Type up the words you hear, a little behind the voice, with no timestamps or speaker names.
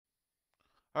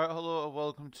Alright, hello and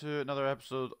welcome to another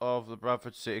episode of the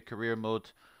Bradford City Career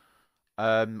Mode.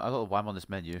 I don't know why I'm on this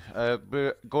menu.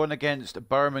 We're going against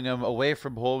Birmingham away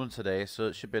from home today, so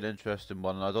it should be an interesting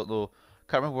one. I don't know,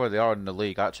 can't remember where they are in the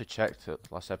league. I actually checked it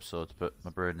last episode, but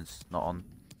my brain is not on.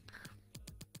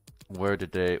 Where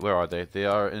are they? They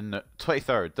are in the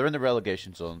 23rd. They're in the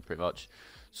relegation zone, pretty much.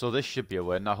 So this should be a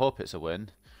win. I hope it's a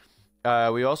win.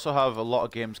 We also have a lot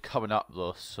of games coming up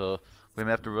though, so we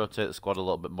may have to rotate the squad a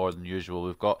little bit more than usual.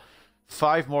 We've got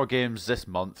 5 more games this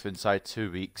month inside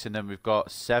 2 weeks, and then we've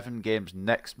got 7 games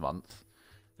next month,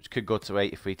 which could go to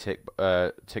 8 if we take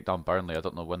down Burnley. I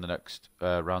don't know when the next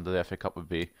round of the FA Cup would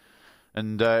be.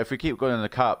 And if we keep going in the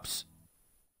cups,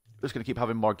 we're just going to keep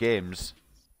having more games.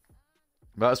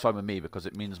 But that's fine with me because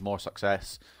it means more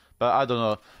success. But I don't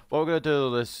know. What we're going to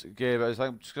do this game is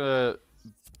I'm just going to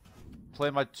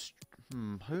play my...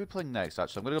 who are we playing next,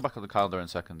 actually? I'm going to go back on the calendar in a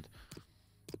second.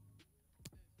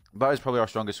 That is probably our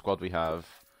strongest squad we have.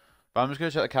 But I'm just going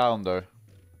to check the calendar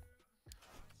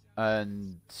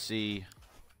and see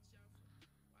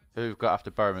who we've got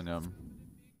after Birmingham.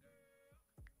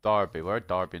 Derby. We're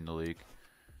Derby in the league.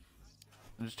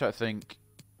 I'm just trying to think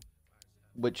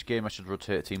which game I should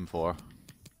rotate a team for.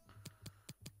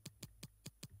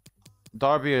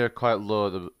 Derby are quite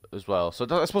low as well, so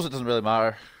I suppose it doesn't really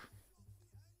matter.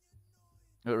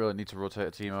 I don't really need to rotate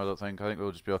a team, I don't think. I think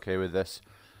we'll just be okay with this.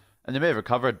 And they may have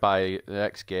recovered by the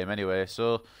next game anyway,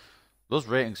 so those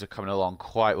ratings are coming along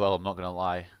quite well, I'm not going to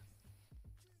lie.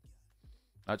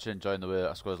 Actually enjoying the way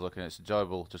that squad's looking. It's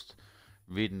enjoyable just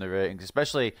reading the ratings,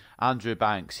 especially Andrew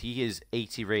Banks. He is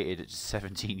 80 rated at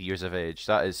 17 years of age.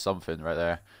 That is something right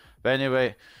there. But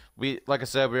anyway, like I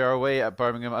said, we are away at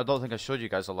Birmingham. I don't think I showed you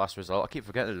guys the last result. I keep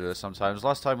forgetting to do this sometimes.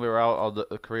 Last time we were out on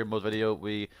the career mode video,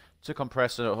 we took on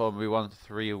Preston at home. We won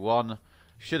 3-1.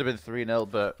 Should have been 3-0,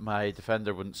 but my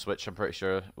defender wouldn't switch. I'm pretty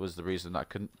sure was the reason I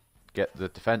couldn't get the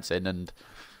defence in, and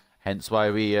hence why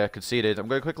we conceded. I'm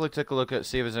going to quickly take a look at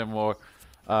see if there's any more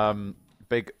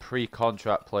big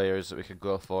pre-contract players that we could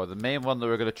go for. The main one that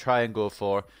we're going to try and go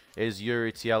for is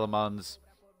Yuri Tielemans.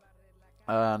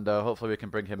 And hopefully we can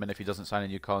bring him in if he doesn't sign a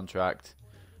new contract.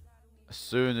 As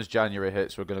soon as January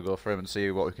hits, we're going to go for him and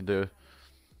see what we can do.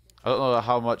 I don't know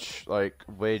how much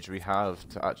wage we have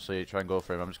to actually try and go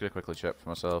for him. I'm just going to quickly check for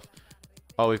myself.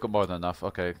 Oh, we've got more than enough.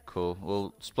 Okay, cool.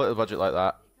 We'll split the budget like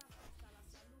that.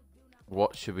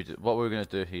 What should we do? What were we going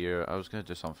to do here? I was going to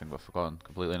do something, but I've forgotten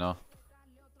completely now.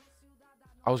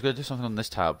 I was going to do something on this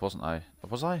tab, wasn't I?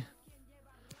 Was I?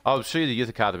 I'll show you the Youth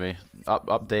Academy.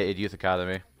 Updated Youth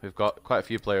Academy. We've got quite a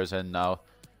few players in now.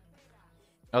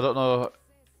 I don't know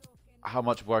how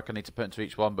much work I need to put into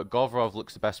each one, but Govrov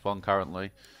looks the best one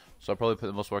currently. So I'll probably put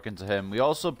the most work into him. We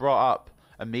also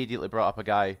immediately brought up a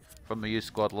guy from the youth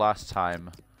squad last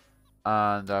time.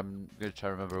 And I'm going to try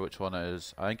to remember which one it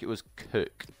is. I think it was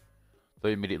Cook that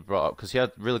we immediately brought up because he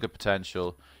had really good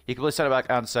potential. He could play centre back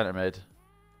and centre mid.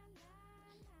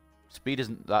 Speed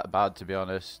isn't that bad, to be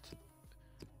honest.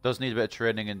 Does need a bit of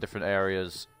training in different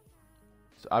areas.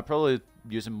 So I'd probably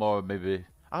use him more, maybe.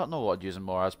 I don't know what I'd use him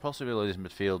more as. Possibly use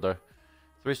midfielder.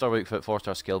 3-star weak foot,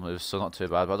 4-star skill moves, so not too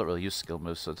bad. But I don't really use skill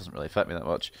moves, so it doesn't really affect me that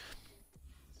much.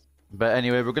 But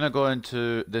anyway, we're going to go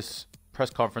into this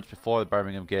press conference before the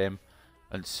Birmingham game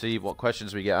and see what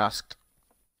questions we get asked.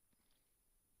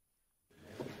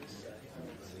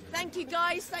 Thank you,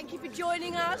 guys. Thank you for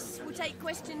joining us. We'll take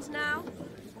questions now.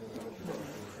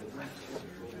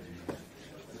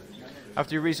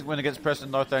 After your recent win against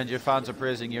Preston North End, your fans are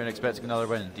praising you and expecting another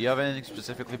win. Do you have anything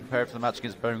specifically prepared for the match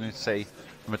against Birmingham City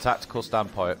from a tactical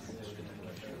standpoint?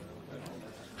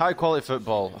 High quality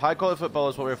football. High quality football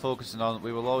is what we're focusing on.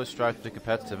 We will always strive to be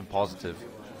competitive and positive.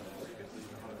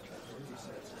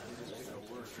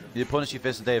 The opponents you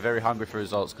face today are very hungry for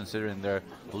results considering their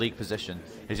league position.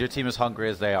 Is your team as hungry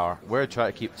as they are? We're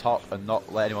trying to keep top and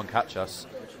not let anyone catch us.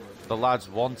 The lads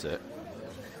want it.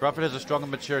 Bradford is a strong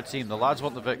and mature team. The lads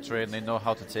want the victory and they know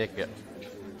how to take it.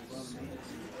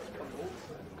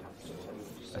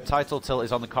 A title tilt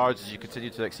is on the cards as you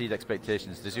continue to exceed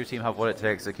expectations. Does your team have what it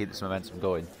takes to keep this momentum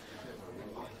going?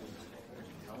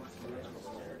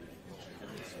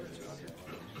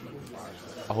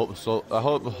 I hope so. I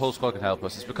hope the whole squad can help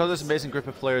us. It's because this amazing group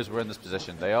of players we're in this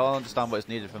position. They all understand what is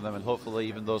needed from them, and hopefully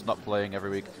even those not playing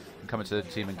every week can come into the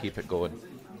team and keep it going.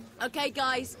 Okay,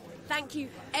 guys. Thank you.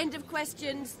 End of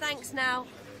questions. Thanks now.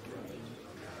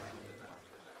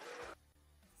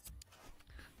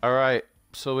 Alright,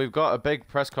 so we've got a big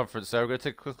press conference there. We're going to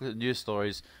take a quick look at the news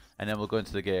stories and then we'll go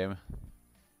into the game.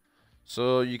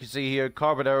 So you can see here,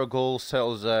 Carbonero goal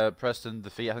settles Preston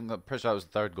defeat. I think that pretty sure that was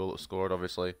the third goal that was scored,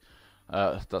 obviously.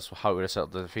 That's how we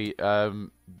settled the defeat.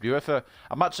 UEFA.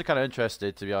 I'm actually kind of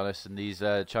interested, to be honest, in these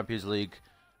Champions League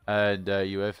and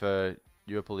UEFA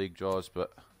Europa League draws,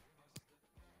 but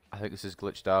I think this is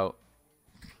glitched out.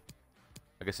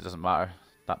 I guess it doesn't matter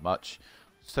that much.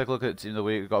 Let's take a look at the team of the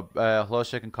week. We've got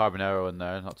Hlošek and Carbonero in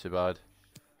there, not too bad.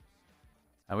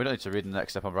 And we don't need to read the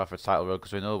next step on Bradford's title road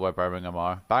because we know where Birmingham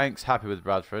are. Banks happy with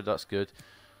Bradford, that's good.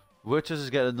 Wouters is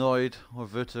getting annoyed, or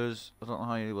Wouters, I don't know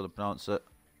how you want to pronounce it.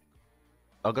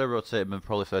 I'm going to rotate him in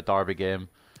probably for the Derby game.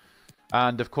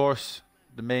 And of course,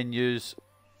 the main news,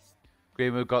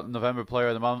 Greenwood got November Player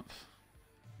of the Month.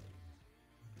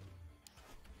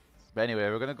 But anyway,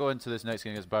 we're going to go into this next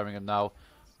game against Birmingham now.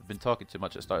 I've been talking too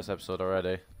much at the start of this episode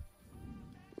already.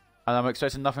 And I'm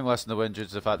expecting nothing less than the win due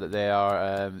to the fact that they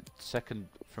are second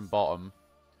from bottom.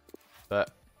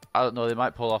 But I don't know, they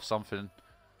might pull off something.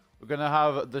 We're going to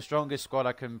have the strongest squad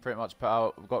I can pretty much put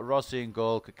out. We've got Rossi in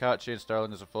goal, Kakachi and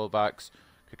Sterling as the full-backs.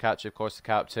 Kakachi, of course, the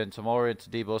captain. Tomori and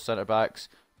Todibo, centre-backs.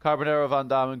 Carbonero, Van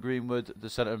Damme and Greenwood, the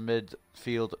centre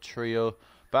midfield trio.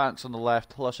 Banks on the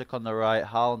left, Hlošek on the right,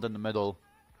 Haaland in the middle.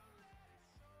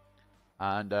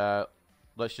 And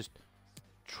let's just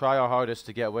try our hardest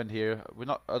to get a win here.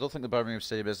 I don't think the Birmingham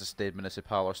Stadium is the Stade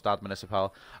Municipal or Stade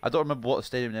Municipal. I don't remember what the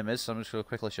stadium name is, so I'm just going to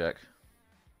quickly check.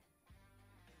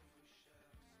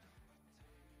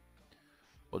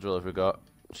 What drill have we got?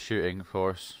 Shooting, of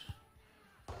course.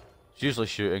 It's usually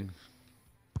shooting.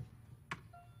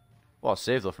 What a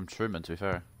save though from Truman, to be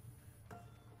fair.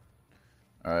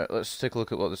 Alright, let's take a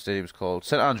look at what the stadium's called.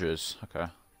 St Andrews, okay.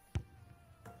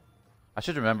 I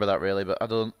should remember that really, but I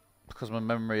don't, because my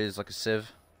memory is like a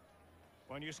sieve.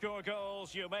 When you score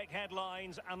goals, you make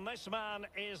headlines, and this man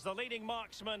is the leading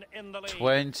marksman in the league.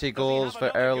 20 goals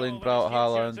for Erling Braut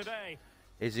Haaland.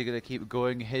 Is he going to keep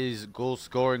going his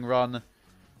goal-scoring run?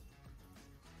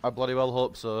 I bloody well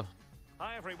hope so.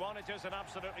 Hi everyone, it is an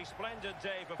absolutely splendid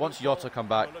day for once Jota comes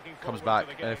back,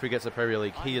 and if we get to the Premier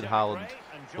League, he and Haaland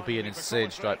will be an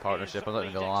insane strike partnership, I'm not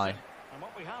even going to lie. And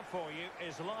what we have for you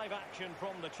is live action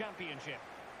from the Championship.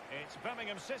 It's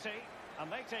Birmingham City,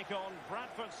 and they take on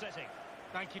Bradford City.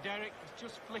 Thank you, Derek.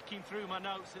 Just flicking through my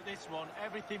notes at this one.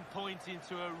 Everything pointing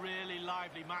to a really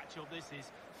lively matchup this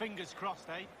is. Fingers crossed,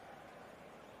 eh?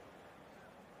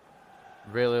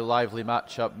 Really lively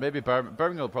matchup. Maybe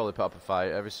Birmingham will probably put up a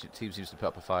fight. Every team seems to put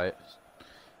up a fight.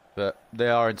 But they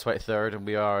are in 23rd and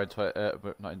we are in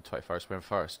we're not in 21st, we're in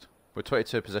 1st. We're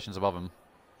 22 positions above them.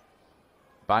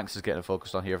 Banks is getting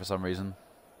focused on here for some reason.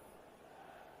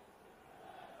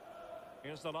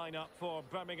 Here's the lineup for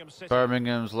Birmingham City.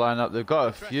 Birmingham's lineup. They've got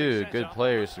a few good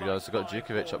players, to be honest. They've got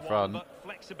Djukovic up front.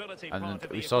 And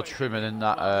we saw Truman in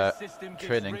that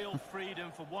training.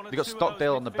 They've got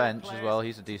Stockdale on the bench as well.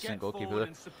 He's a decent goalkeeper.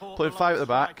 Playing 5 at the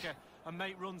back.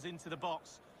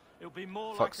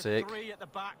 Fuck's sake. 3 at the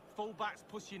back, full-backs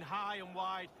pushing high and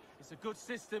wide. It's a good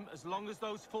system as long as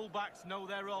those full-backs know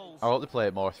their roles. I hope they play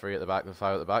it more 3 at the back than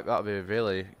 5 at the back. That would be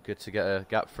really good to get a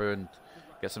gap through and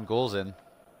get some goals in.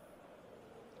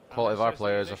 Quality of our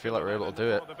players, I feel like we're able to do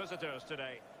it.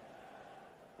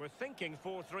 We're thinking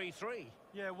 4-3-3.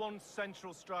 Yeah, one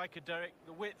central striker, Derek.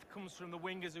 The width comes from the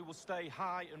wingers who will stay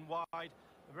high and wide.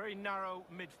 A very narrow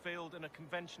midfield and a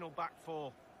conventional back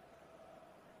 4.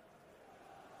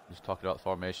 Just talking about the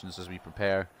formations as we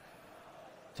prepare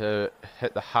to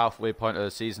hit the halfway point of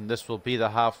the season. This will be the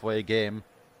halfway game.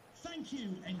 Thank you.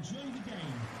 Enjoy the game.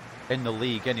 In the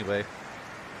league, anyway.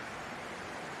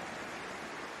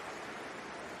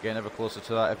 Getting ever closer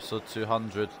to that episode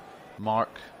 200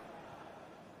 mark.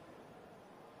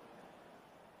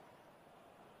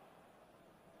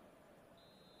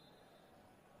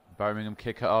 Birmingham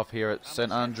kick it off here at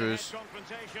St Andrews.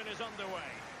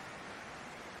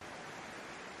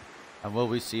 And will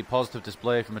we see positive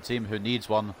display from a team who needs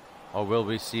one, or will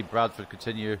we see Bradford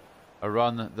continue a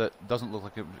run that doesn't look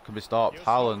like it can be stopped?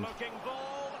 Haaland.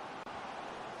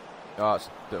 Oh, it's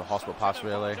a bit of a hospital pass,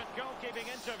 really.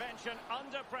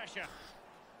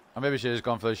 I maybe should have just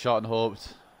gone for the shot and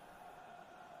hoped.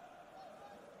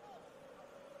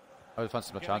 I would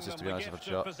fancy my chances, to be honest, if I'd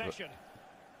shot. But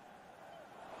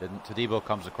didn't. Todibo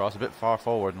comes across a bit far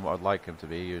forward than what I'd like him to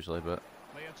be usually, but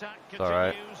it's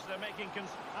alright.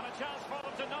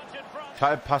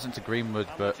 Tried passing to Greenwood,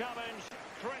 but he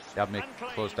had me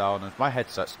closed down. And if my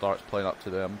headset starts playing up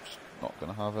today, I'm just not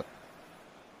going to have it.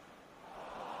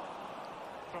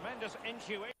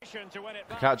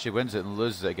 Kakachi wins it and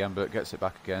loses it again, but gets it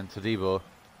back again. Todibo.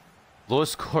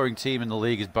 Lowest scoring team in the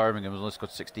league is Birmingham. Has only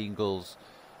scored 16 goals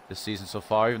this season so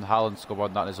far. Even Haaland scored more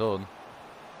than that on his own.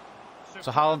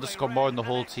 So Haaland has scored more than the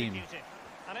whole team.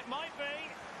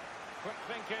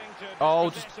 Oh,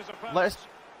 just let us...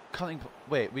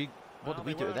 Wait, What did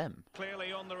we do to them?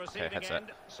 Clearly on the Okay, receiving headset.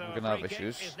 end. So We're going to have free kick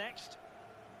issues. is next.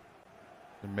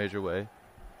 In a major way.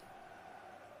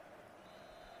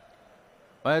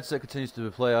 My headset continues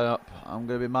to play up. I'm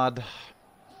going to be mad.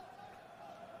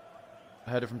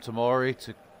 Header from Tomori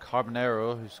to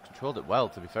Carbonero, who's controlled it well,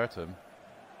 to be fair to him.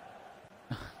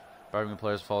 Birmingham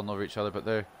players falling over each other, but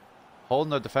they're holding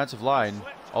their defensive line.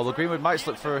 Although Greenwood might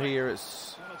slip through here,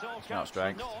 it's not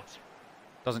strength.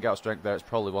 Doesn't get out strength there, it's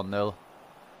probably 1-0.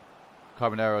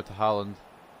 Carbonero to Haaland.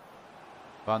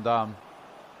 Van Dam.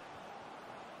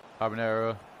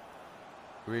 Carbonero.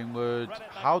 Greenwood.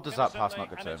 How does that pass not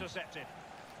get to him?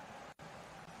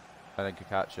 I think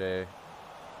Kakache.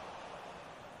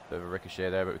 Bit of a ricochet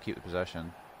there, but we keep the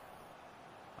possession.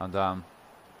 Van Dam.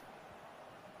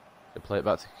 They play it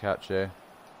back to Kakache.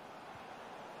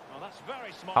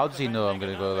 How does he know I'm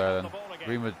going to go there then?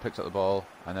 Greenwood picks up the ball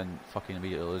and then fucking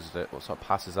immediately loses it. What sort of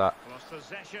pass is that?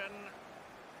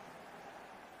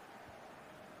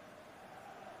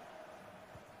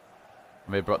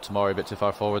 May have brought Tomori a bit too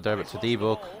far forward there, but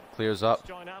Todibo clears up.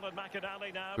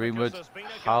 Greenwood,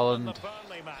 Haaland,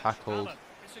 tackled.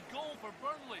 It's a goal for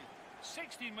Burnley.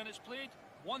 16 minutes played,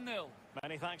 1-0.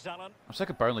 Many thanks, Alan. I'm sick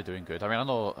of Burnley doing good. I mean, I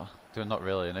know they're not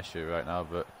really an issue right now,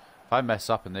 but if I mess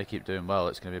up and they keep doing well,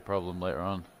 it's going to be a problem later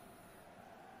on.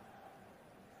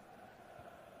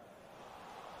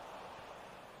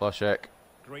 Loschek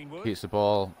keeps the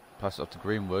ball, passes it up to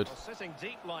Greenwood. Well, sitting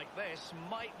deep like this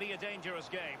might be a dangerous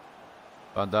game.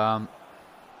 Van Dam.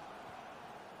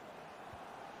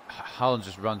 Haaland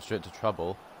just runs straight into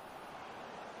trouble.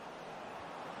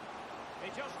 He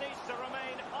just needs to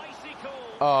remain icy cool.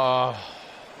 Oh,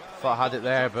 thought I had it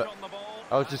there, but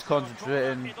I was just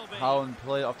concentrating. Haaland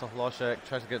played it off to Loschek,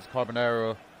 tries to get to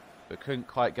Carbonero, but couldn't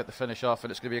quite get the finish off,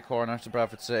 and it's going to be a corner to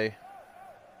Bradford City.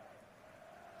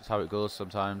 That's how it goes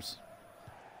sometimes.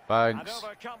 Banks,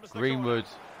 Greenwood,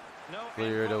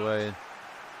 cleared away.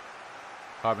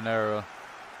 Carbonero.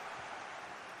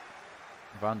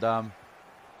 Van Dam.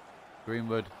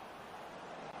 Greenwood.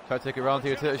 Try to take it round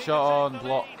here, take a shot on,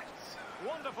 blocked.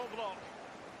 Wonderful block.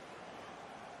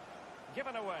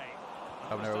 Given away.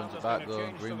 Carbonero wins it back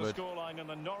though, Greenwood.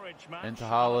 Into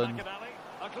Haaland. Haaland.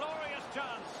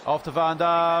 Off to Van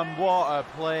Dam, what a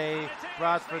play.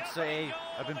 Bradford City.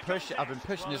 I've been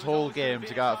pushing this whole game to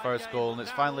get that first goal, and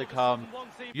it's finally come.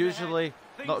 Usually,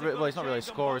 he's not really a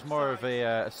scorer, he's more of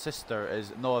a assister,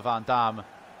 is Noah Van Dam.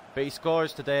 But he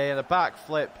scores today, and a back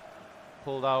flip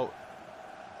pulled out.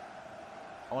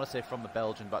 I want to say from the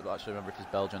Belgian, but I don't actually remember if he's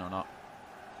Belgian or not.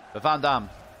 But Van Dam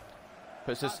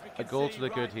puts us a goal to the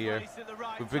good here.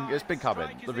 It's been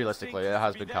coming, realistically, it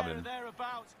has been coming.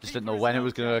 Just didn't know when it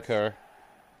was going to occur.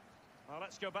 Well,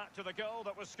 let's go back to the goal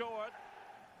that was scored.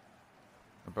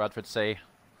 Bradford City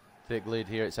take lead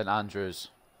here at St Andrews.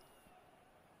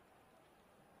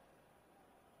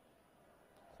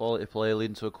 Quality play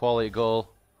leading to a quality goal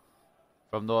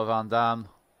from Noah Van Dam.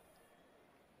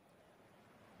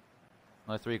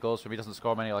 Only 3 goals for me, doesn't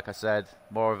score many like I said.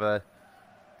 More of a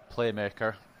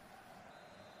playmaker.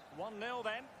 1-0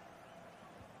 then.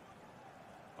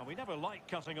 Well, we never like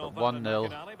cutting off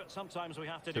 1-0 but sometimes we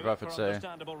have to do it Bradford for City.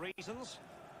 understandable reasons.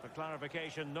 For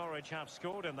clarification, Norwich have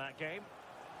scored in that game.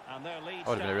 And their lead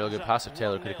Would have been a real good pass if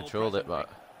Taylor could have controlled it, but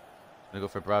I'm going to go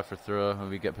for Bradford throw when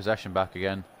we get possession back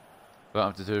again. We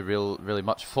don't have to do really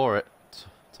much for it.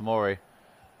 Tomori,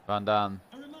 Van Dam,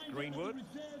 Greenwood,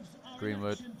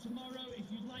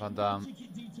 Van Dam,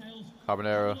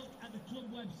 Carbonero.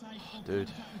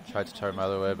 Dude, tried to turn my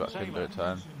other way, but I couldn't do it in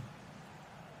time.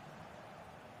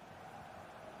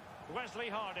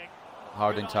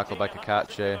 Harding tackled by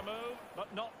Kakache.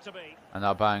 And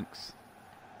now Banks.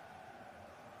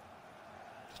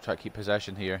 Just try to keep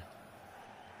possession here.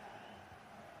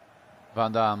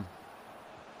 Van Dam.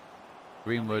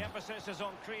 Greenwood.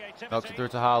 Knocks it through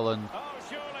to Haaland.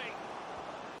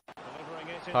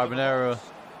 Carbonero.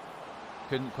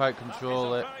 Couldn't quite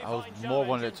control it. I was more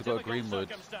wanted it to go to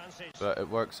Greenwood. But it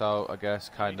works out, I guess,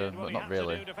 kind of. But not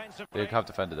really. They have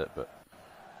defended it, but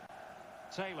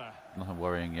nothing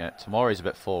worrying yet. Tomori's a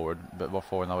bit forward. A bit more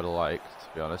forward than I would have liked,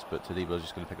 to be honest. But Todibo's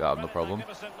just going to pick that up, no problem.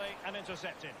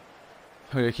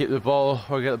 We're going to keep the ball.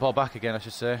 We're going to get the ball back again, I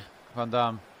should say. Van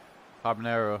Dam.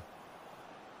 Carbonero.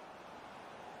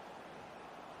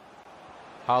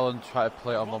 Haaland tried to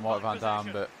play it on Lamar Van Dam,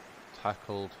 but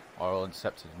tackled, or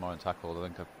intercepted more than tackled. I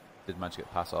think I did manage to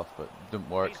get a pass off, but it didn't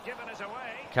work.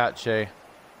 Kache.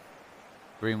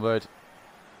 Greenwood.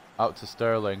 Out to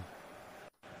Sterling.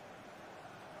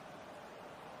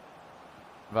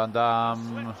 Van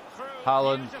Dam.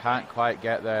 Haaland can't quite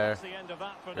get there.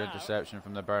 Good interception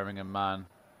from the Birmingham man.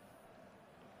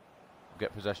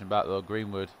 Get possession back though.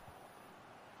 Greenwood.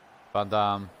 Van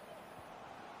Dam.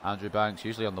 Andrew Banks,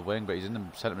 usually on the wing, but he's in the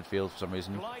centre midfield for some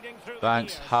reason.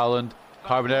 Banks, Haaland,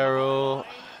 Carbonero.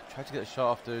 Tried to get a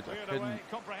shot off, dude. I couldn't.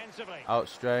 Out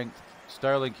strength.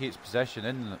 Sterling keeps possession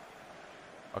in,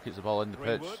 or keeps the ball in the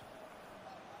pitch.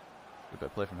 Good bit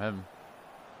of play from him.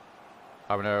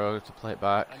 Carbonero to play it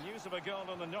back.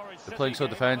 They're playing so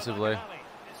defensively.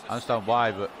 I understand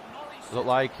why, but it looked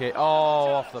like it. Oh,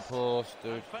 off the post,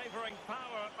 dude.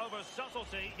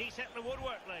 Subtlety, he's hit the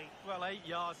woodwork, Lee. Well, 8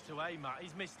 yards to aim at.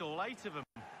 He's missed all 8 of them.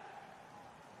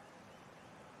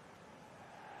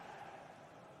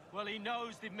 Well, he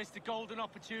knows they've missed a golden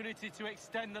opportunity to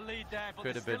extend the lead there. But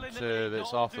could have been 2, but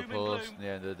it's off the post at the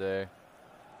end of the day.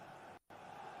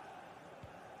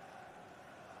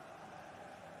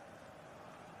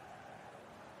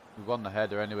 We won the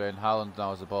header anyway, and Haaland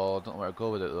now has the ball. I don't know where to go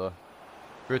with it though.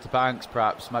 Through to Banks,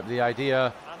 perhaps, might be the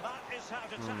idea. And that is how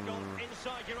to tackle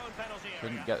inside your own penalty area.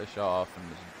 Couldn't get the shot off, and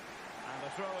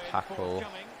tackle.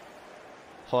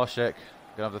 Ploshek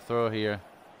gonna have the throw here.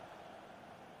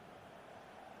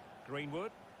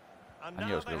 Greenwood. And I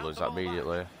knew I was gonna lose that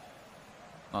immediately.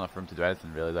 Not enough room to do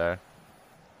anything really there.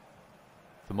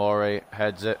 Tomori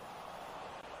heads it.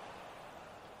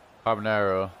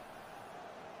 Carbonero.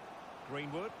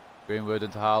 Greenwood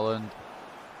into Haaland.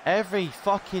 Every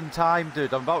fucking time,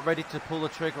 dude. I'm about ready to pull the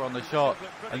trigger on the shot,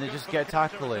 and they just get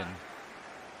tackling.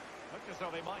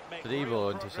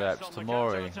 Tadibo intercepts.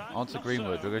 Tomori onto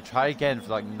Greenwood. We're going to try again for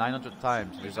like 900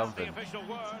 times to do something.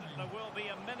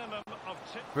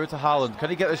 Through to Haaland. Can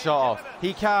he get the shot off?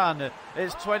 He can.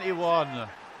 It's 21.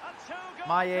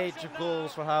 My age of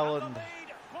goals for Haaland.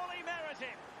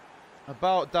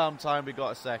 About damn time we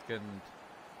got a second.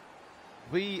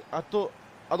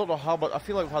 I don't know how much. I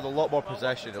feel like we've had a lot more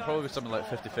possession. It'll probably be something like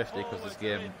 50-50 because this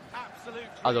game,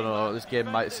 I don't know, this game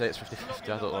might say it's 50-50,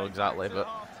 I don't know exactly, but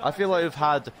I feel like we've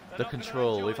had the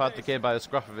control. We've had the game by the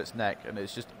scruff of its neck, and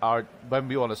it's just when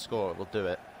we want to score, we'll do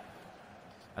it.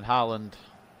 And Haaland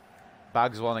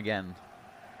bags one again.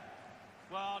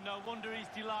 Well, no wonder he's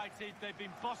delighted. They've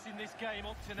been bossing this game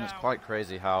up to now. It's quite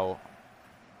crazy how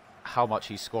much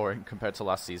he's scoring compared to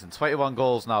last season. 21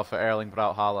 goals now for Erling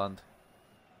Braut Haaland.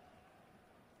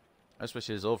 I just wish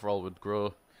his overall would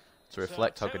grow to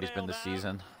reflect how good he's been this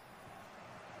season.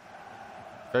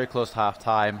 Very close to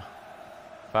half-time.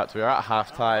 In fact, we are at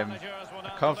half-time.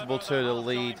 A comfortable 2-0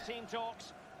 lead.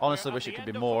 Honestly, wish it could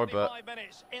be more, but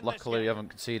luckily we haven't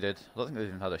conceded. I don't think they've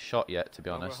even had a shot yet, to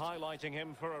be honest.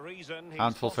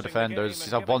 Handful for defenders.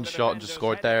 He's had one shot and just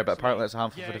scored there, but apparently it's a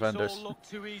handful for defenders.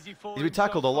 He's been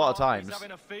tackled a lot of times.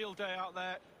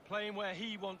 Playing where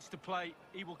he wants to play,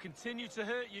 he will continue to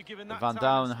hurt you given that Van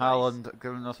Dam and Haaland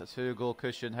giving us a 2-goal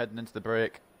cushion heading into the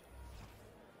break.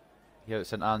 Here at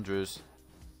St Andrews.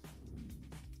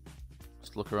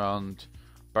 Just look around.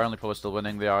 Burnley probably still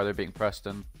winning. They are. They're beating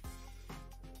Preston.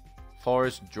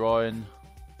 Forest drawing.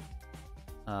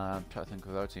 I'm trying to think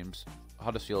of other teams.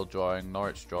 Huddersfield drawing.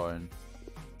 Norwich drawing.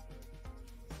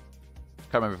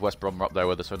 Can't remember if West Brom were up there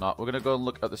with us or not. We're going to go and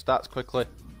look at the stats quickly.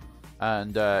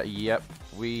 And, yep,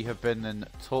 we have been in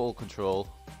total control.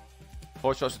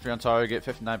 4 shots to 3 on target,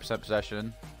 59%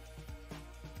 possession.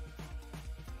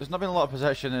 There's not been a lot of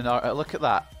possession in our... look at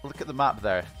that. Look at the map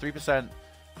there. 3%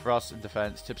 for us in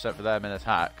defence, 2% for them in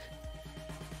attack.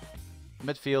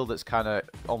 Midfield, it's kind of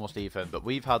almost even, but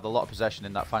we've had a lot of possession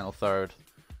in that final third.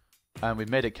 And we've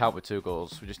made it count with 2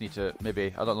 goals. We just need to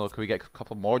maybe, I don't know, can we get a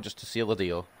couple more just to seal the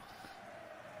deal?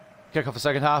 Kick off the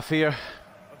second half here.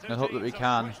 And I hope that we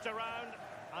can.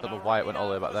 I don't know why it went all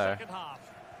the way back there.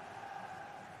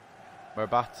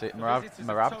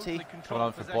 Marabti coming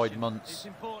on for Boyd Muntz.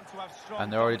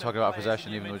 And they're already talking about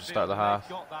possession even though we just started the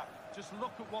half.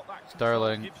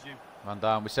 Sterling, Van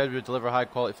Dam. We said we would deliver high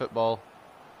quality football.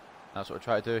 That's what we're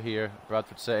trying to do here at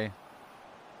Bradford City.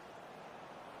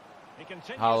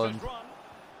 Haaland.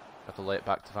 Got to lay it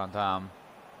back to Van Dam.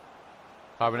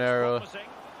 Carbonero.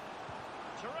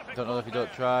 Don't know if he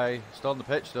don't try. Still on the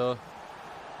pitch though.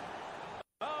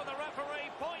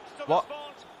 What?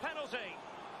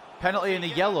 Penalty in a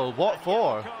yellow. What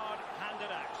for?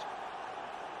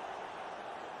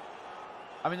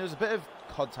 I mean, there was a bit of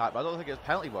contact, but I don't think it was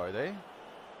penalty worthy.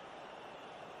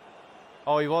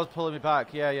 Oh, he was pulling me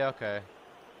back. Yeah, okay.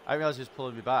 I didn't realise he was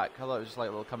pulling me back. I thought it was just like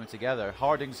a little coming together.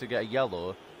 Harding's to get a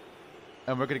yellow,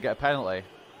 and we're going to get a penalty.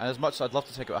 And as much as I'd love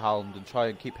to take it with Haaland and try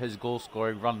and keep his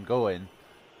goal-scoring run going,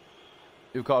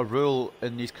 we've got a rule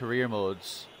in these career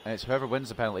modes, and it's whoever wins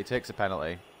the penalty takes a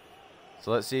penalty. So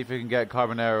let's see if we can get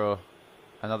Carbonero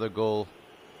another goal.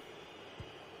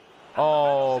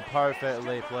 Oh,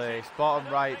 perfectly placed.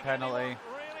 Bottom right penalty.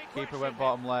 Keeper went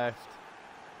bottom left.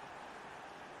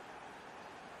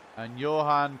 And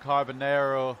Johan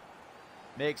Carbonero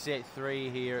makes it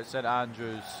 3 here at St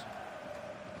Andrews.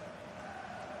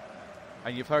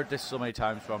 And you've heard this so many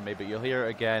times from me, but you'll hear it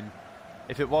again.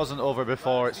 If it wasn't over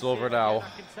before, it's over now. I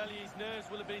can tell you his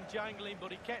nerves will have been jangling,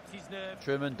 but he kept his nerve.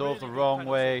 Truman dove the Really wrong good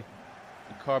way.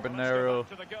 And Carbonero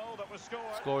To the goal that was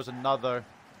scored. scores another.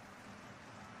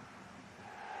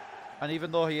 And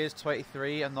even though he is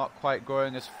 23 and not quite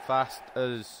growing as fast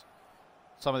as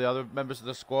some of the other members of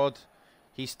the squad,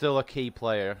 he's still a key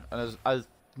player. And as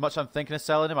much as I'm thinking of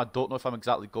selling him, I don't know if I'm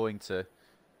exactly going to.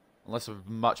 Unless a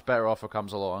much better offer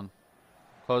comes along.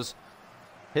 Because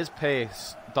his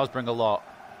pace does bring a lot.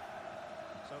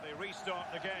 So they restart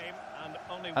the game, and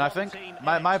only And I think, team in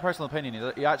my it. personal opinion is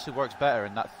that he actually works better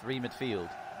in that 3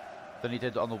 midfield than he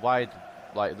did on the wide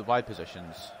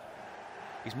positions.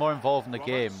 He's more involved in the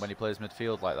game when he plays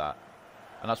midfield like that.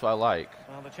 And that's what I like.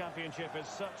 Well, the championship is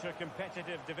such a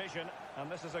competitive division,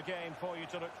 and this is a game for you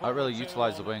to look I really forward to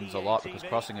utilise the on wings a EA lot because TV.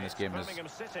 crossing in this It's game is Birmingham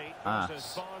City ass.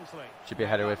 versus Barnsley. Should be a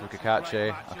header away from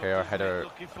Kakache. Okay, or a header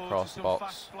Looking forward across to the some box.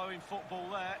 fast-flowing football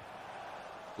there.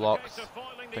 Blocked. Case of foiling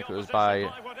I the think it was opposition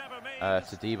by whatever means.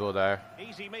 Tadibo there.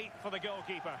 Easy meat for the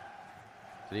goalkeeper.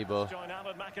 Tadibo Join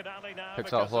Alan McAdally now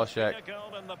picks out because there's Hlošek. been a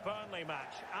goal in the Burnley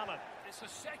match. Alan. It's a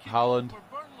second Haaland. goal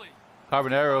for Burnley.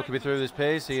 Carbonero could be through this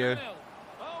pace here. 2-0.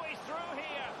 Oh, he's through here.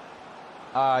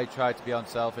 I tried to be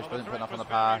unselfish, but didn't put enough on the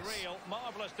pass.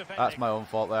 Marvellous defending. That's my own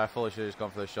fault there. I fully should have just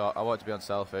gone for the shot. I wanted to be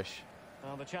unselfish.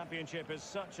 Well, the championship is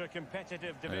such a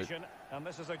competitive division, and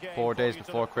this is a game 4 for days you to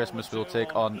before look Christmas, forward we'll to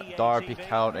take on EA Derby TV.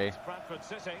 County. It's Bradford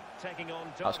City taking on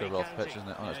That's Derby going to roll off the County. pitch, isn't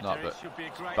it? Oh, Yeah, it's not, Derek, but should be a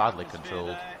it's great badly atmosphere controlled.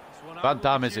 there. It's one Van I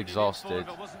Damme would is tune in exhausted. if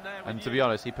I wasn't there with And to you. be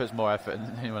honest, he puts more effort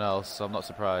than anyone else, so I'm not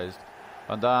surprised.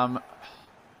 Van Damme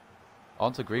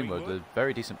onto Greenwood, a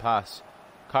very decent pass.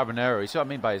 Carbonero, you see what I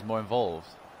mean by he's more involved.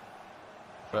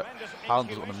 But Tremendous Haaland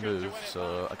doesn't want to intuition to move, win it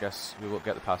so back. I guess we won't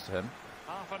get the pass to him.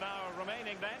 Half an hour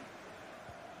remaining then.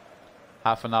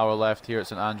 Half an hour left here at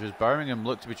St Andrews. Birmingham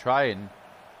look to be trying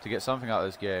to get something out of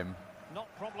this game.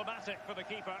 Not problematic for the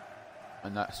keeper.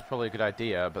 And that's probably a good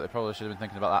idea, but they probably should have been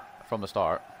thinking about that from the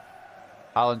start.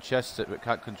 Haaland chests it, but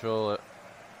can't control it.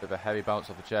 With a heavy bounce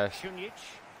off the chest. Šunjić.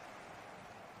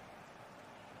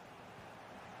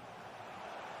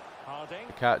 Harding.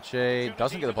 Kache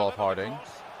doesn't get the ball off Harding.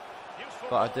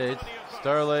 But I did.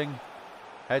 Sterling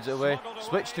heads it away.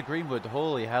 Switch to Greenwood.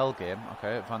 Holy hell game.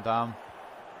 Okay, Van Damme.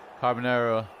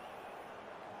 Carbonero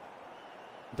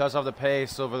does have the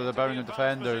pace over the Birmingham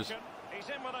defenders. He's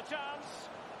in with a chance.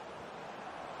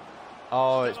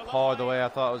 Oh, it's pawed away. I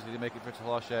thought it was going to make it for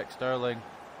Hlošek. Sterling,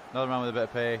 another man with a bit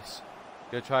of pace.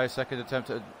 Going to try a second attempt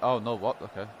at... Oh, no, what?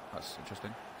 Okay, that's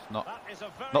interesting. It's not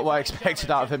what I expected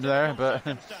out of him there, but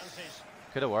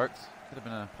could have worked. Could have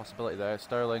been a possibility there.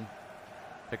 Sterling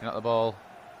picking up the ball.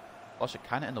 Hlošek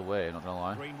kind of in the way, not going to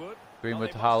lie.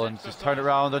 Greenwood to Haaland, just turn it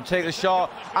around and take the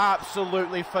shot.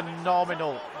 Absolutely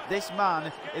phenomenal. This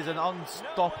man is an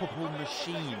unstoppable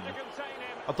machine.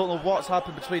 I don't know what's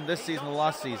happened between this season and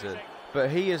last season, but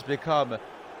he has become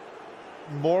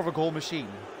more of a goal machine.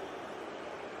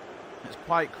 It's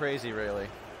quite crazy, really.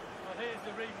 Well, here's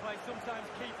the replay. Sometimes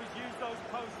keepers use those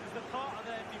posts as the part of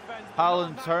their defence.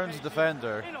 Haaland turns the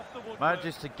defender, In off the woodwork.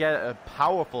 manages to get a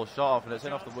powerful shot off, and it's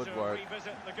in off the woodwork.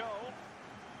 Revisit the goal.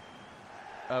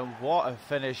 And what a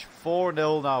finish.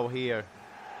 4-0 now here.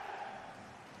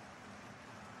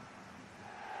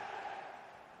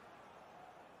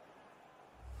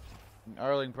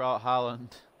 Erling Braut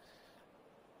Haaland.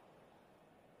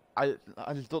 I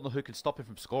just don't know who can stop him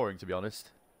from scoring, to be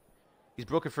honest. He's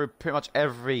broken through pretty much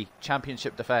every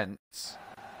championship defence.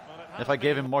 If I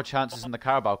gave him more chances in the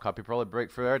Carabao Cup, he'd probably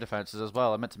break through air defences as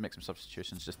well. I meant to make some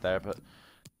substitutions just there, but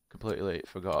completely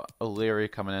forgot. O'Leary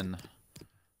coming in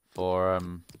for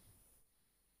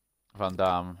Van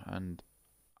Damme, and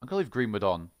I'm going to leave Greenwood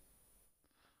on.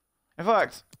 In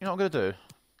fact, you know what I'm going to do?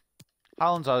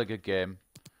 Haaland's had a good game.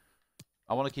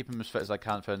 I want to keep him as fit as I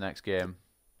can for the next game.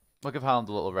 I'll give Haaland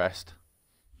a little rest.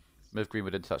 Move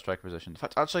Greenwood into that striker position. In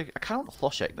fact, actually, I kind of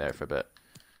want Hlošek there for a bit.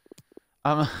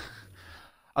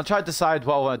 I'll try to decide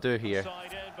what I want to do here.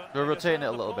 We're rotating it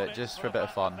a little bit just for a bit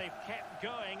of fun.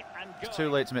 It's too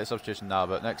late to make a substitution now,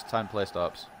 but next time play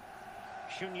stops.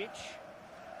 Šunjić.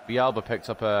 Villalba picked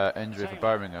up an injury for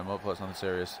Birmingham. Hopefully it's nothing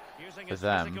serious Using for his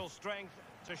them. physical strength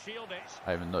to shield it.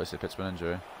 I haven't noticed if it's an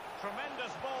injury.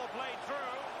 Tremendous ball played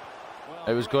through. Well,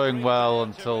 It was great going well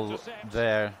replay to until intercept.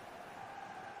 there.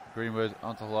 Greenwood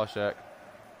onto Hlošek.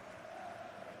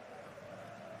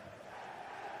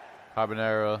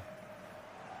 Carbonero.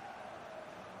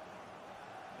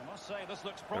 I must say, this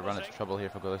looks Gonna run promising. into trouble here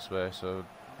if I go this way. So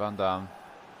Van Damme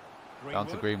down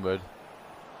to Greenwood.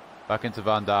 Back into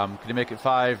Van Dam. Can he make it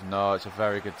 5? No, it's a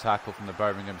very good tackle from the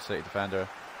Birmingham City defender.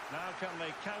 Now can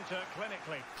they counter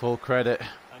clinically? Full credit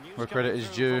And news where credit coming is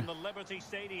through due. from the Liberty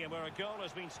Stadium where a goal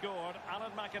has been scored.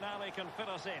 Alan McInally can fill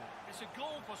us in. It's a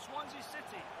goal for Swansea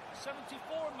City.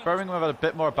 74 minutes. Birmingham have had a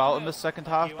bit more about in the second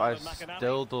half, you, but I Alan McInally.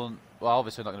 still don't... Well,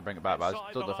 obviously not going to bring it back, but I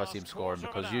Inside don't know if I the see him last scoring, quarter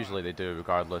of because an usually they do,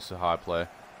 regardless of how I play.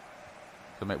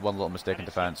 They'll make one little mistake in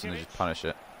defence and they just punish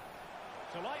it.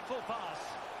 Delightful pass.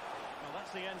 Well,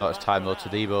 that's the end Not of as that time for though.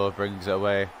 now. Tadibo brings it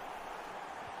away.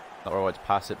 Not where I want to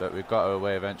pass it, but we've got it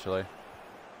away eventually.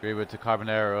 Greenwood to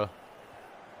Carbonero,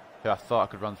 who I thought I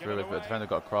could run through with, but the defender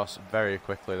got across very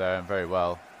quickly there and very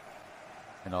well.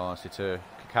 In all honesty too.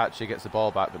 Kakachi gets the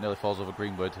ball back but nearly falls over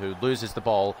Greenwood, who loses the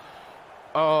ball.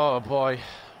 Oh boy.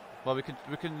 Well, we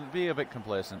can be a bit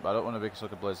complacent, but I don't want to be so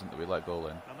complacent that we let goal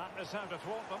in. And that is how to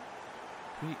thwart them.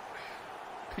 Can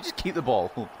we just keep the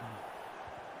ball?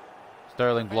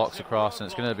 Sterling blocks across, and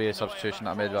it's going to be a substitution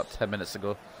that I made about 10 minutes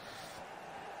ago.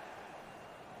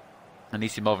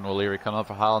 Anisimov and O'Leary coming on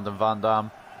for Haaland and Van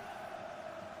Dam.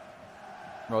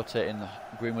 Rotating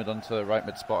Greenwood onto the right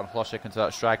mid spot and Hlošek into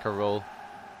that striker role.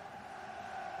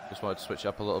 Just wanted to switch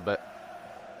up a little bit.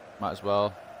 Might as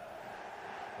well.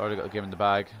 Already got the game in the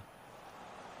bag.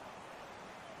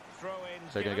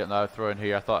 So you're going to get another throw in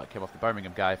here. I thought it came off the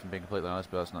Birmingham guy, if I'm being completely honest,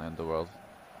 but that's not the end of the world.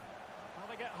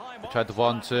 They tried the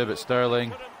 1-2, but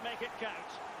Sterling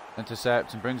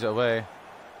intercepts and brings it away.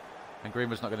 And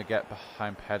Greenwood's not going to get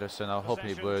behind Pedersen. I was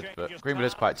hoping he would, but Greenwood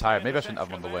is quite tired. Maybe I shouldn't have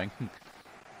him on the wing.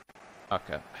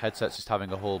 Okay, headset's just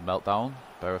having a whole meltdown.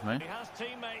 Bear with me. He has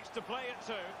teammates to play it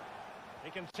to. He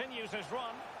continues his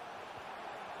run.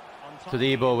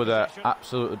 Tadibo with an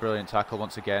absolutely brilliant tackle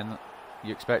once again.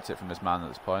 You expect it from this man at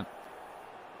this point.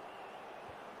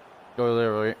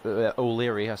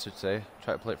 O'Leary, I should say.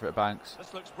 Try to play it for it Banks.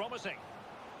 This looks promising.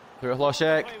 Through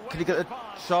Hlošek. Can he get the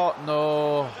shot?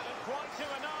 No.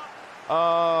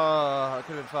 Oh, it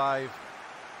could have been 5.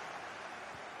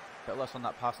 Bit less on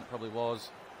that pass than it probably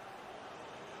was.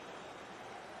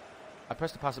 I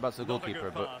pressed to pass it back to the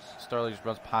goalkeeper, but Sterling just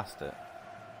runs past it.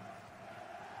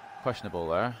 Questionable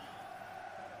there.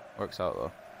 Works out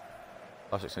though.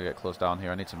 Hlošek's going to get closed down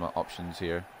here. I need some options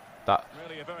here. That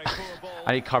Really a very poor ball.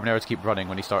 I need Carbonero to keep running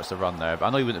when he starts to run there. But I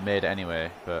know he wouldn't have made it anyway,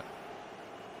 but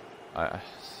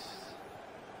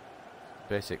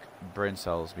basic brain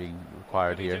cells being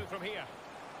required here.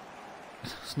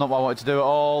 It's not what I wanted to do at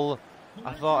all.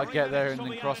 I thought I'd get there and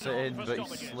then cross it in, but he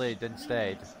slid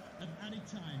instead.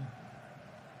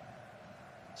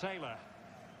 Taylor.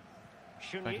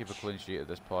 Thank you for clean sheet at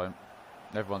this point.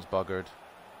 Everyone's buggered.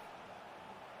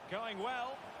 Going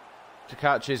well.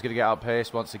 Kakachi is going to get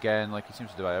outpaced once again, like he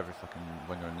seems to do by every fucking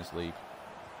winger in this league.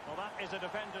 Well, that is a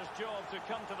defender's job to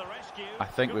come to the rescue. I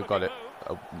think we've got it.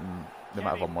 They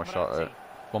might have one more shot at it.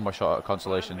 One more shot at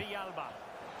consolation.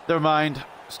 Never mind.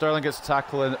 Sterling gets a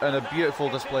tackle and a beautiful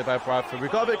display by Bradford. We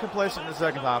got a bit complacent in the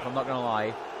second half, I'm not going to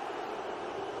lie.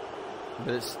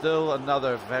 But it's still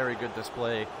another very good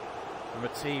display from a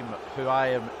team who I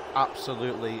am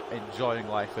absolutely enjoying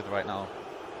life with right now.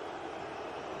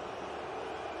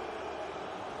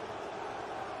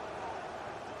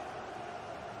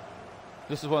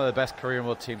 This is one of the best career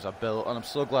mode teams I've built, and I'm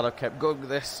so glad I've kept going with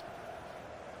this.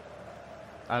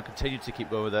 I'll continue to keep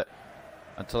going with it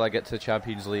until I get to the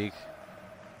Champions League.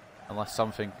 Unless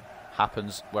something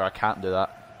happens where I can't do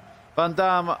that. Van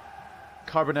Dam,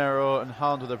 Carbonero and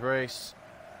Haaland with a brace.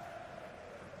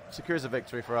 Secures a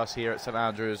victory for us here at St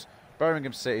Andrews.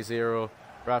 Birmingham City 0,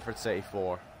 Bradford City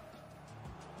 4.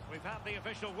 We've had the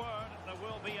official word. There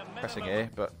will be a Pressing A,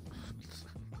 but...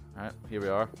 Alright, here we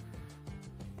are.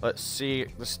 Let's see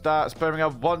the stats.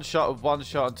 Birmingham one shot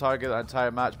on target that entire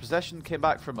match. Possession came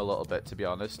back from a little bit, to be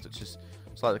honest, which is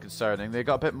slightly concerning. They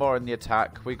got a bit more in the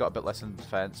attack. We got a bit less in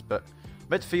defence, but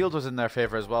midfield was in their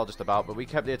favour as well, just about. But we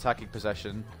kept the attacking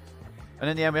possession, and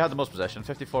in the end, we had the most possession.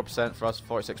 54% for us,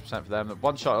 46% for them.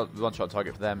 One shot on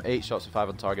target for them. 8 shots to 5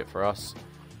 on target for us.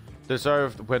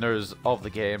 Deserved winners of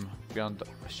the game, beyond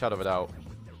a shadow of a doubt.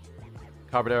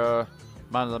 Carbonero,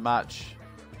 man of the match.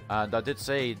 And I did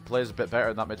say he plays a bit better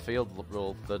in that midfield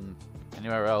role than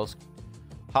anywhere else.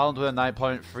 Haaland with a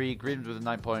 9.3, Greenwood with a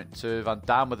 9.2, Van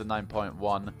Dam with a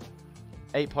 9.1,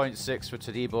 8.6 for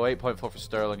Tadibo, 8.4 for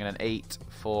Sterling, and an 8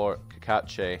 for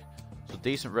Kakachi. So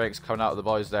decent ranks coming out of the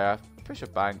boys there. Pretty sure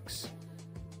Banks.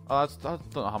 I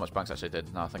don't know how much Banks actually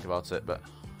did now I think about it, but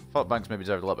I thought Banks maybe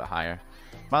deserved a little bit higher.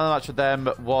 Man of the match for them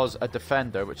was a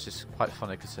defender, which is quite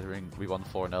funny considering we won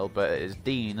 4-0, but it is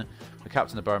Dean, the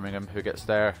captain of Birmingham, who gets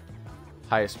their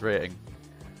highest rating.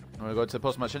 I'm going to go to the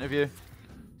post-match interview,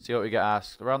 see what we get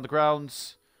asked. Around the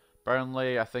grounds,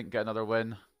 Burnley, I think, get another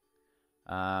win.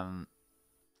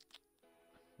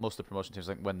 Most of the promotion teams,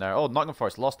 I think, win there. Oh, Nottingham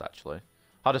Forest lost, actually.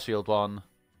 Huddersfield won.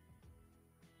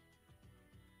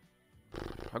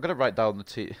 I'm going to write down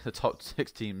the top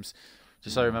 6 teams,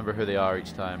 just so I remember who they are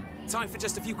each time. Time for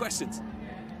just a few questions.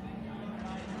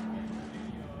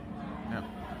 Yeah,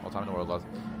 all time in the world, lads.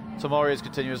 Tomori is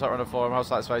continuous hot run of form. How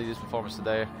satisfied with his performance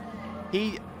today?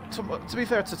 To be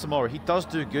fair to Tomori, he does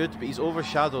do good, but he's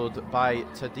overshadowed by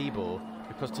Tadibo,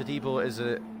 because Tadibo is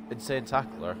an insane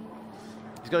tackler.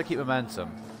 He's got to keep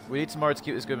momentum. We need Tomori to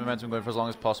keep this good momentum going for as long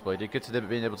as possible. He did good today, but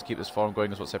being able to keep this form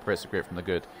going is what separates the great from the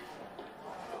good.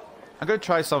 I'm going to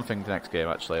try something the next game,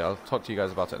 actually. I'll talk to you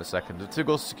guys about it in a second. The 2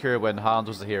 goals to secure win. Haaland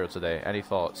was the hero today. Any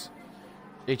thoughts?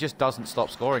 He just doesn't stop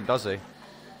scoring, does he?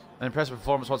 An impressive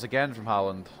performance once again from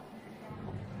Haaland.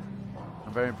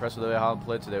 I'm very impressed with the way Haaland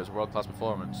played today. It was a world-class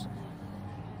performance.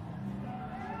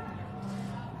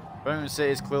 Birmingham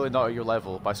City is clearly not at your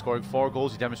level. By scoring 4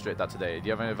 goals, you demonstrate that today. Do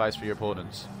you have any advice for your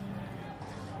opponents?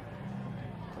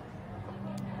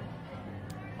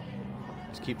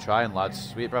 Just keep trying,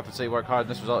 lads. We at Bradford City work hard, and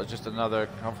this result is just another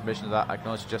confirmation of that. I can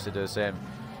only suggest they do the same.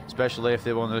 Especially if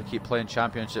they want to keep playing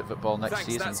championship football next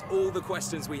season. That's all the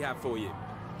questions we have for you.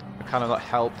 I kind of not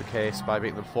help the case by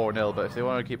making them 4-0, but if they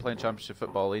want to keep playing championship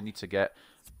football, they need to get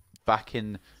back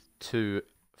into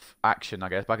action, I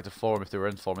guess, back into form if they were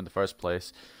in form in the first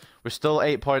place. We're still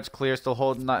 8 points clear, still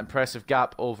holding that impressive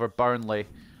gap over Burnley,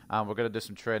 and we're going to do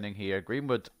some training here.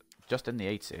 Greenwood just in the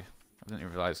 80. I didn't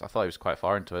even realise. I thought he was quite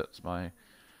far into it. It's my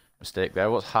mistake there.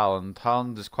 What's Haaland?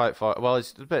 Haaland is quite far. Well,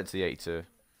 he's a bit into the 82.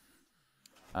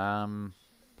 I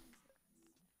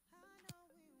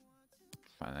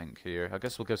think here. I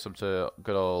guess we'll give some to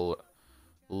good old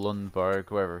Lundberg,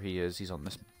 whoever he is. He's on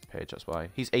this page, that's why.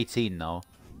 He's 18 now.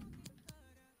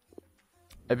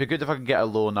 It'd be good if I could get a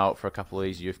loan out for a couple of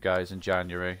these youth guys in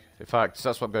January. In fact,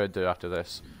 that's what I'm going to do after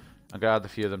this. I'm going to add a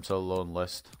few of them to the loan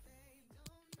list.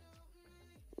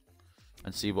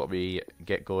 And see what we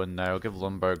get going now. I'll give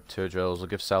Lundberg 2 drills. I'll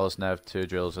give Selesnev 2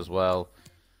 drills as well.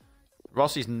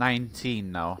 Rossi's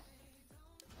 19 now.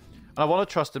 And I want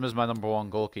to trust him as my #1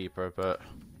 goalkeeper, but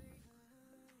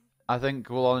I think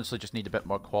we'll honestly just need a bit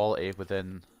more quality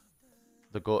within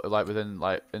the goal,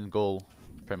 in goal,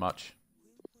 pretty much.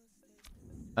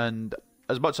 And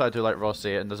as much as I do like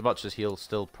Rossi, and as much as he'll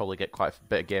still probably get quite a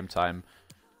bit of game time,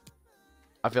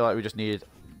 I feel like we just need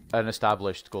an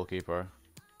established goalkeeper.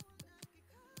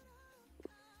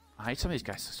 I need some of these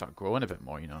guys to start growing a bit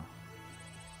more, you know.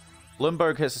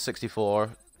 Lundberg hits a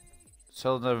 64.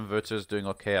 Selden and Vutter's doing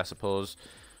okay, I suppose.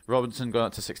 Robinson going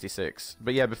up to 66.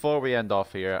 But yeah, before we end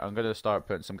off here, I'm going to start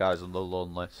putting some guys on the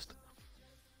loan list.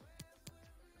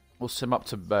 We'll sim up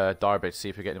to Derby to see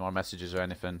if we get any more messages or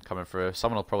anything coming through.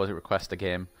 Someone will probably request a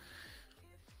game.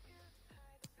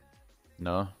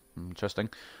 No? Interesting.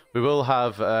 We will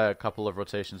have a couple of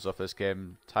rotations off this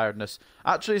game. Tiredness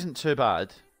actually isn't too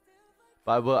bad.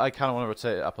 But I kind of want to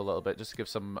rotate it up a little bit just to give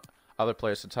some other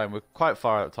players some time. We're quite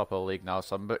far at the top of the league now,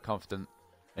 so I'm a bit confident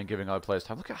in giving other players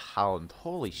time. Look at Haaland.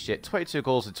 Holy shit. 22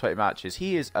 goals in 20 matches.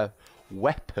 He is a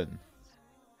weapon.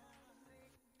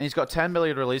 And he's got 10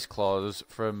 million release clause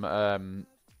from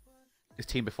his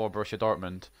team before Borussia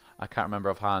Dortmund. I can't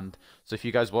remember offhand. So if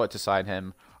you guys wanted to sign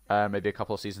him, maybe a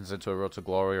couple of seasons into a Road to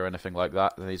Glory or anything like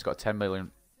that, then he's got 10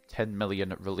 million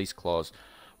release clause.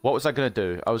 What was I going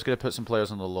to do? I was going to put some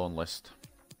players on the loan list.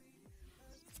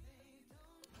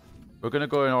 We're going to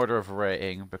go in order of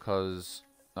rating because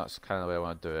that's kind of the way I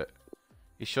want to do it.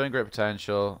 He's showing great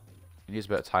potential. He needs a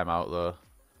bit of time out though.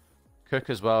 Cook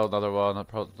as well, another one. I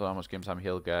probably don't know how much game time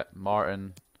he'll get.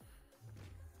 Martin.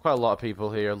 Quite a lot of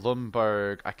people here.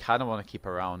 Lundberg, I kind of want to keep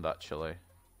around actually.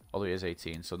 Although he is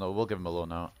 18, so no, we'll give him a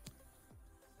loan out.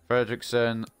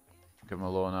 Fredrickson, give him a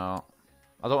loan out.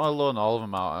 I don't want to loan all of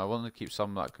them out. I want to keep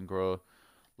some that can grow.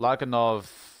 Laganov,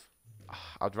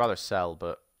 I'd rather sell,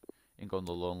 but he can go on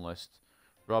the loan list.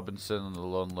 Robinson on the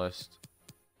loan list.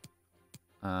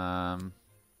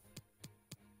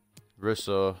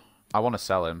 Russo, I want to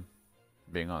sell him,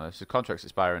 being honest. His contract's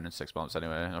expiring in 6 months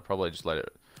anyway, and I'll probably just let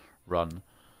it run.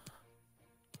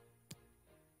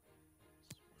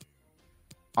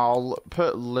 I'll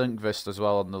put Lindqvist as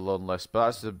well on the loan list,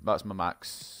 but that's my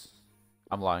max.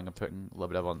 I'm lying. I'm putting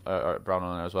Lebedev on, Brown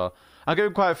on there as well. I'm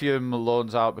giving quite a few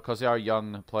loans out because they are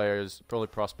young players, probably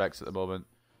prospects at the moment.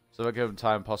 So if I give them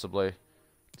time possibly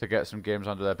to get some games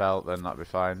under their belt, then that'd be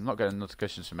fine. I'm not getting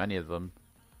notifications from any of them.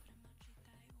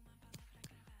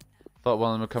 Thought one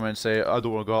of them would come in and say, I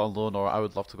don't want to go out on loan, or I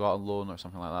would love to go out on loan, or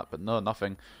something like that. But no,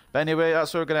 nothing. But anyway,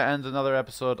 that's where we're going to end another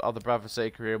episode of the Bradford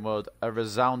City Career Mode. A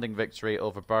resounding victory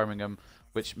over Birmingham,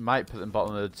 which might put them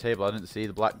bottom of the table. I didn't see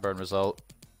the Blackburn result.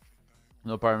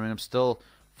 No, Birmingham still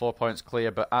 4 points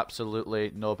clear, but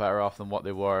absolutely no better off than what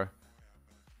they were.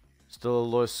 Still the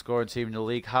lowest scoring team in the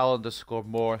league. Haaland has scored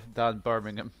more than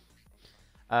Birmingham.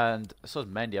 And so is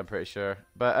Mendy, I'm pretty sure.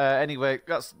 But anyway,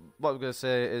 that's what I'm going to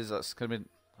say is that's going to be...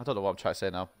 I don't know what I'm trying to say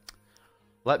now.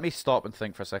 Let me stop and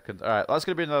think for a second. Alright, that's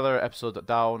going to be another episode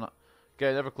down.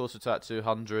 Getting ever closer to that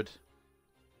 200.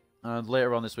 And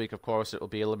later on this week, of course, it will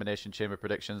be Elimination Chamber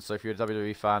predictions. So if you're a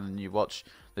WWE fan and you watch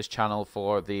this channel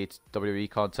for the WWE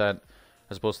content,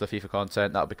 as opposed to the FIFA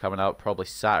content, that'll be coming out probably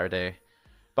Saturday.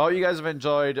 But I hope you guys have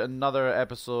enjoyed another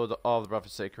episode of the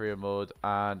Bradford City Career Mode.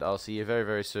 And I'll see you very,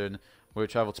 very soon. We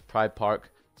travel to Pride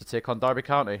Park to take on Derby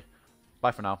County.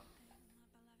 Bye for now.